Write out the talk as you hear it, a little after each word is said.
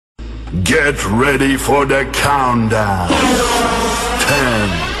Get ready for the countdown. 10,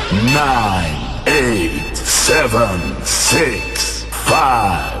 9, 8, 7, 6,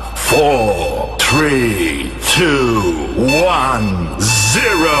 5, 4, 3, 2, 1,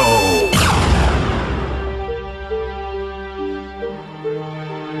 0.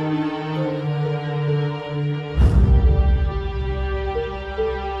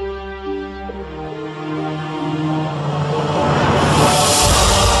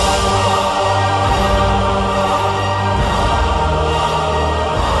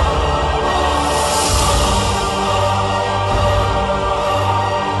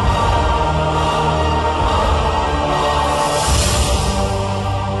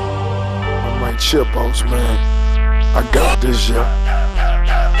 Chipos, man, I got this, yeah.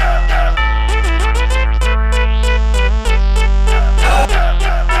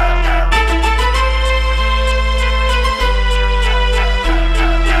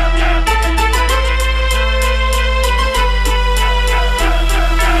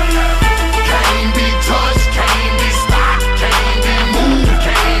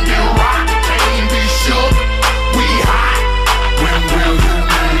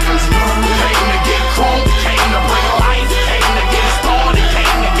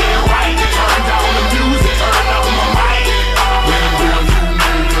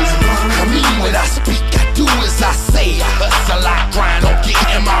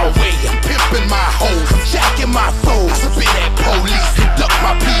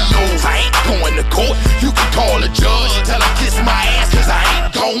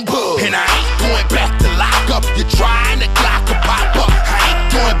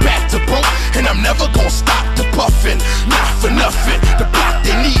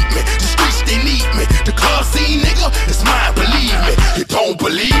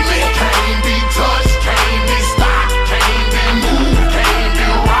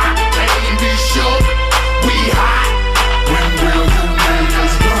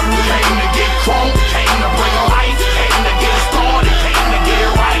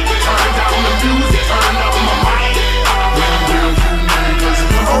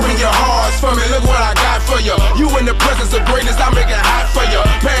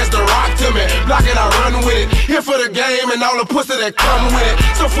 And all the pussy that come with it.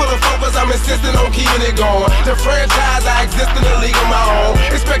 So full of focus, I'm insisting on keeping it going. The franchise, I exist in a league of my own.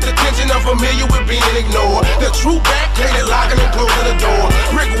 Expect attention, I'm familiar with being ignored. The true back, plated locking and closing the door.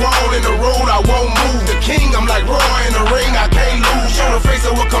 Brick wall in the road, I won't move. The king, I'm like Roy in the ring, I can't lose. Show the face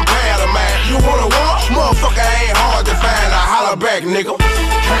of what compare to man. You wanna walk? Motherfucker ain't hard to find. I holler back, nigga.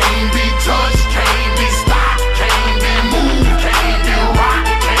 Can't be touched, can't be stopped, can't be moved, can't be rocked,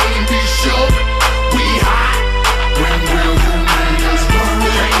 can't be shook. We hot. When will you niggas learn?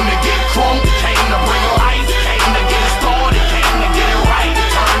 Came to get crunk, came to bring life, came to get started, came to get it right.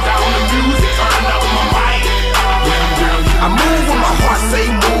 Turn down the music, turn up my mic. When will you I move when my heart say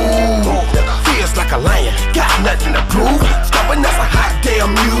move. Feels like a lion, got nothing to prove. Stubborn as a hot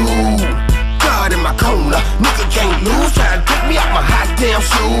damn mule. God in my corner, nigga can't lose. Try to take me out my hot damn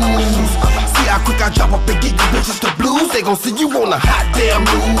shoes. See how quick I drop up and get you bitches the blues. They gon' see you on the hot damn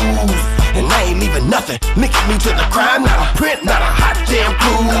news. And I ain't leaving nothing, linking me to the crime. Not a print, not a hot damn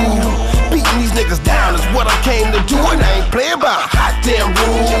clue. Beating these niggas down is what I came to do. And I ain't playing by a hot damn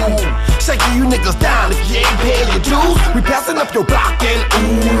rule. Shaking you niggas down if you ain't paying your dues. We passing up your block and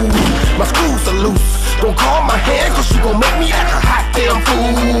ooh, my screws are loose. Don't call my hand cause you gon' make me act a hot damn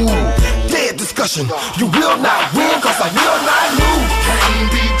fool. Dead discussion, you will not win cause I will not lose.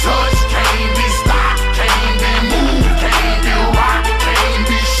 Can't be touched, can't be stopped, can't be moved, can't be rocked, can't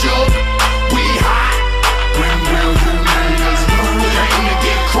be shook. We hot. When will you niggas learn? Came to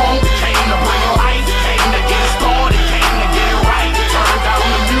get crunk, came to bring life, came to get started, came to get it right. Turn down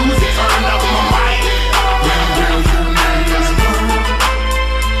the music, turn up my mic. When will you niggas learn?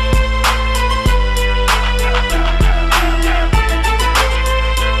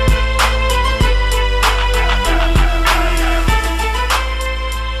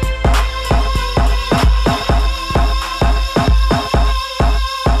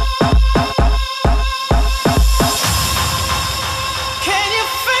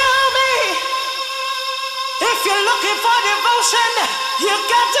 You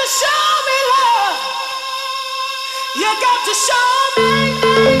got to show me love. You got to show me.